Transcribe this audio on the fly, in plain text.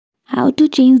How to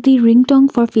change the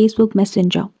ringtone for Facebook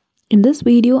Messenger. In this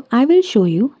video, I will show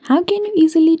you how can you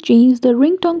easily change the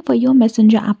ringtone for your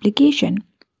Messenger application.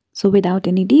 So without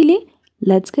any delay,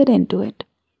 let's get into it.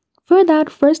 For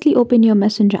that, firstly open your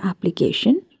Messenger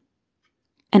application,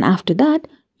 and after that,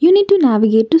 you need to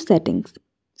navigate to settings.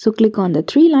 So click on the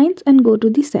three lines and go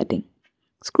to the setting.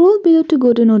 Scroll below to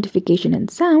go to notification and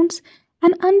sounds,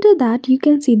 and under that you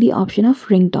can see the option of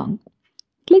ringtone.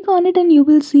 Click on it and you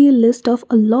will see a list of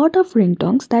a lot of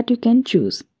ringtones that you can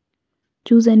choose.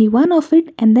 Choose any one of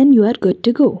it and then you are good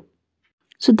to go.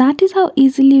 So that is how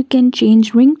easily you can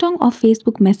change ringtone of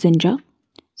Facebook Messenger.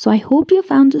 So I hope you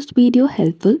found this video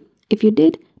helpful. If you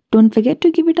did, don't forget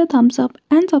to give it a thumbs up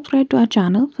and subscribe to our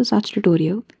channel for such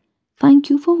tutorials. Thank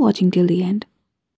you for watching till the end.